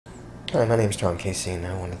Hi, my name is Tom Casey, and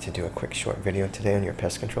I wanted to do a quick short video today on your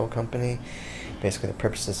pest control company. Basically, the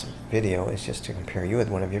purpose of this video is just to compare you with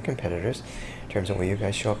one of your competitors in terms of where you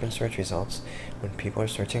guys show up in search results when people are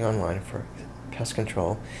searching online for pest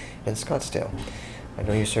control in Scottsdale. I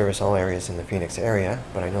know you service all areas in the Phoenix area,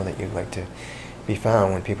 but I know that you'd like to be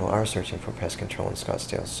found when people are searching for pest control in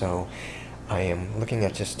Scottsdale. So I am looking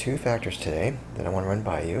at just two factors today that I want to run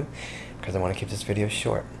by you because I want to keep this video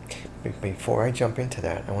short. Before I jump into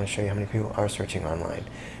that, I want to show you how many people are searching online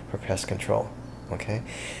for pest control. Okay,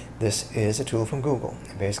 this is a tool from Google.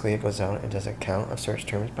 Basically, it goes out and does a count of search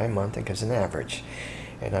terms by month and gives an average.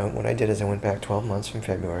 And what I did is I went back 12 months from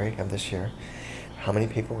February of this year, how many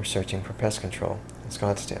people were searching for pest control in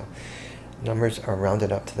Scottsdale. Numbers are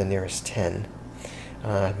rounded up to the nearest 10.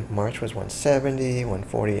 March was 170,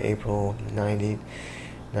 140, April 90,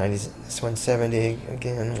 170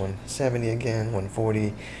 again, 170 again,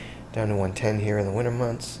 140, down to 110 here in the winter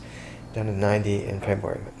months, down to 90 in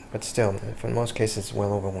February. But still, for most cases, it's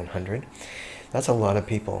well over 100. That's a lot of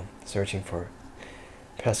people searching for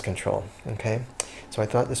pest control, okay? So I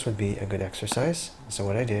thought this would be a good exercise. So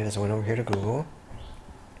what I did is I went over here to Google,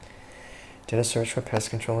 did a search for pest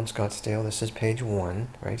control in Scottsdale. This is page 1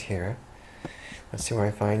 right here. Let's see where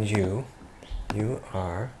I find you. You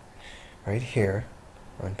are right here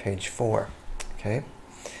on page 4, okay?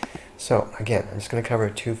 So again, I'm just going to cover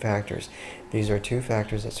two factors. These are two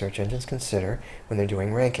factors that search engines consider when they're doing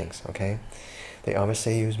rankings, okay? They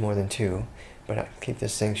obviously use more than two, but I keep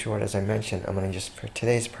this thing short. As I mentioned, I'm going to just, for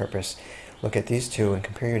today's purpose, look at these two and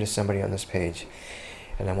compare you to somebody on this page.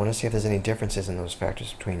 And I want to see if there's any differences in those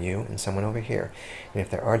factors between you and someone over here. And if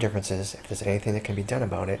there are differences, if there's anything that can be done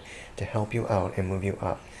about it to help you out and move you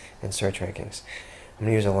up in search rankings. I'm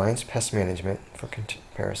going to use Alliance Pest Management for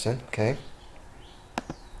comparison, okay?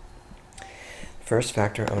 First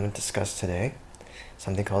factor I'm going to discuss today,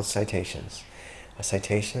 something called citations. A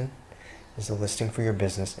citation is a listing for your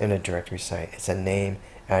business in a directory site. It's a name,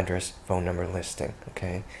 address, phone number listing,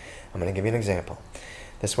 okay? I'm going to give you an example.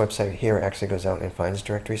 This website here actually goes out and finds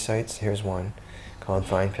directory sites. Here's one called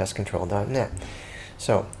findpestcontrol.net.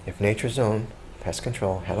 So if Nature's Own Pest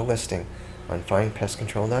Control had a listing on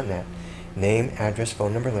findpestcontrol.net, name, address,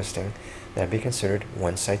 phone number listing, that'd be considered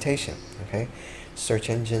one citation, okay? Search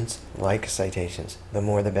engines like citations. The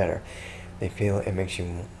more the better. They feel it makes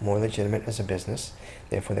you more legitimate as a business.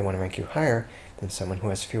 Therefore, they want to rank you higher than someone who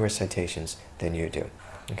has fewer citations than you do.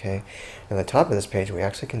 Okay? At the top of this page, we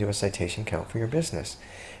actually can do a citation count for your business.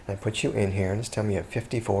 And I put you in here and it's telling me you have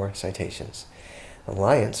 54 citations.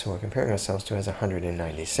 Alliance, who we're comparing ourselves to, has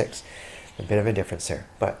 196. A bit of a difference there.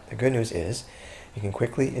 But the good news is you can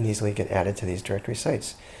quickly and easily get added to these directory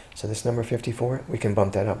sites. So this number 54, we can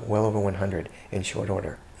bump that up well over 100 in short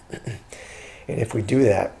order. And if we do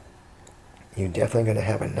that, you're definitely going to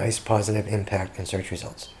have a nice positive impact in search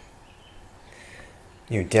results.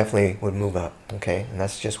 You definitely would move up, okay? And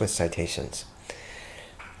that's just with citations.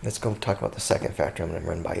 Let's go talk about the second factor I'm going to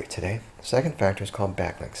run by you today. The second factor is called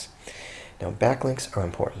backlinks. Now, backlinks are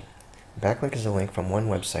important. Backlink is a link from one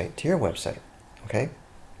website to your website, okay?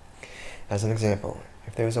 As an example,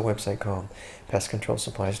 if there was a website called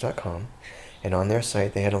pestcontrolsupplies.com, and on their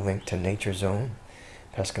site they had a link to Nature's Own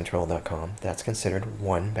pestcontrol.com, that's considered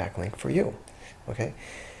one backlink for you, okay?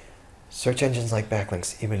 Search engines like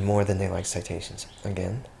backlinks even more than they like citations.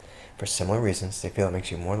 Again, for similar reasons, they feel it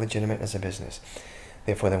makes you more legitimate as a business.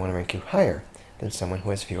 Therefore, they want to rank you higher than someone who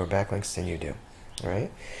has fewer backlinks than you do, all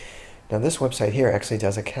right? Now, this website here actually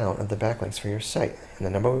does a count of the backlinks for your site, and the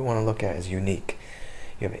number we want to look at is unique.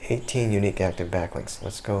 You have 18 unique active backlinks.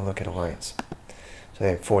 Let's go look at Alliance. So they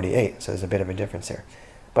have 48, so there's a bit of a difference there.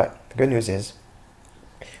 But the good news is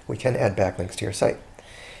we can add backlinks to your site.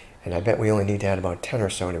 And I bet we only need to add about 10 or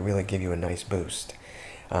so to really give you a nice boost.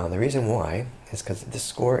 The reason why is because this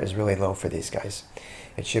score is really low for these guys.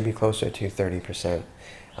 It should be closer to 30%,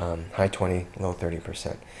 high 20, low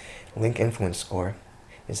 30%. Link influence score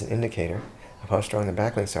is an indicator of how strong the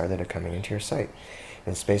backlinks are that are coming into your site.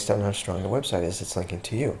 And it's based on how strong the website is it's linking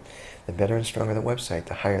to you. The better and stronger the website,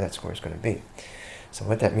 the higher that score is going to be. So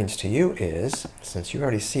what that means to you is, since you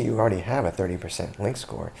already have a 30% link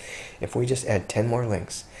score, if we just add 10 more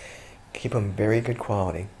links, keep them very good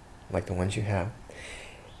quality, like the ones you have,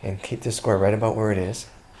 and keep the score right about where it is,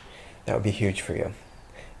 that would be huge for you.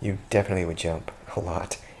 You definitely would jump a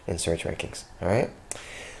lot in search rankings, all right?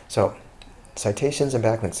 So, citations and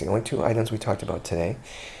backlinks, the only two items we talked about today,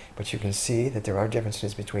 but you can see that there are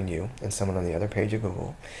differences between you and someone on the other page of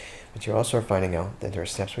Google. But you're also finding out that there are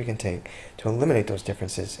steps we can take to eliminate those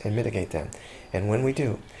differences and mitigate them. And when we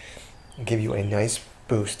do, give you a nice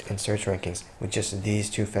boost in search rankings with just these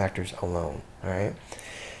two factors alone. All right.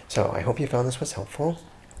 So I hope you found this was helpful.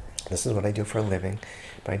 This is what I do for a living,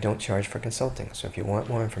 but I don't charge for consulting. So if you want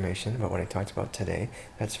more information about what I talked about today,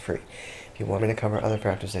 that's free. If you want me to cover other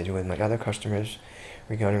factors I do with my other customers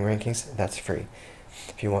regarding rankings, that's free.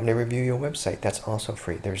 If you want me to review your website, that's also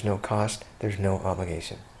free. There's no cost, there's no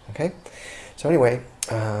obligation. Okay? So anyway,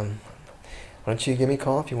 why don't you give me a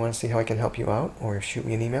call if you want to see how I can help you out, or shoot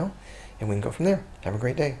me an email, and we can go from there. Have a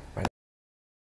great day. Bye.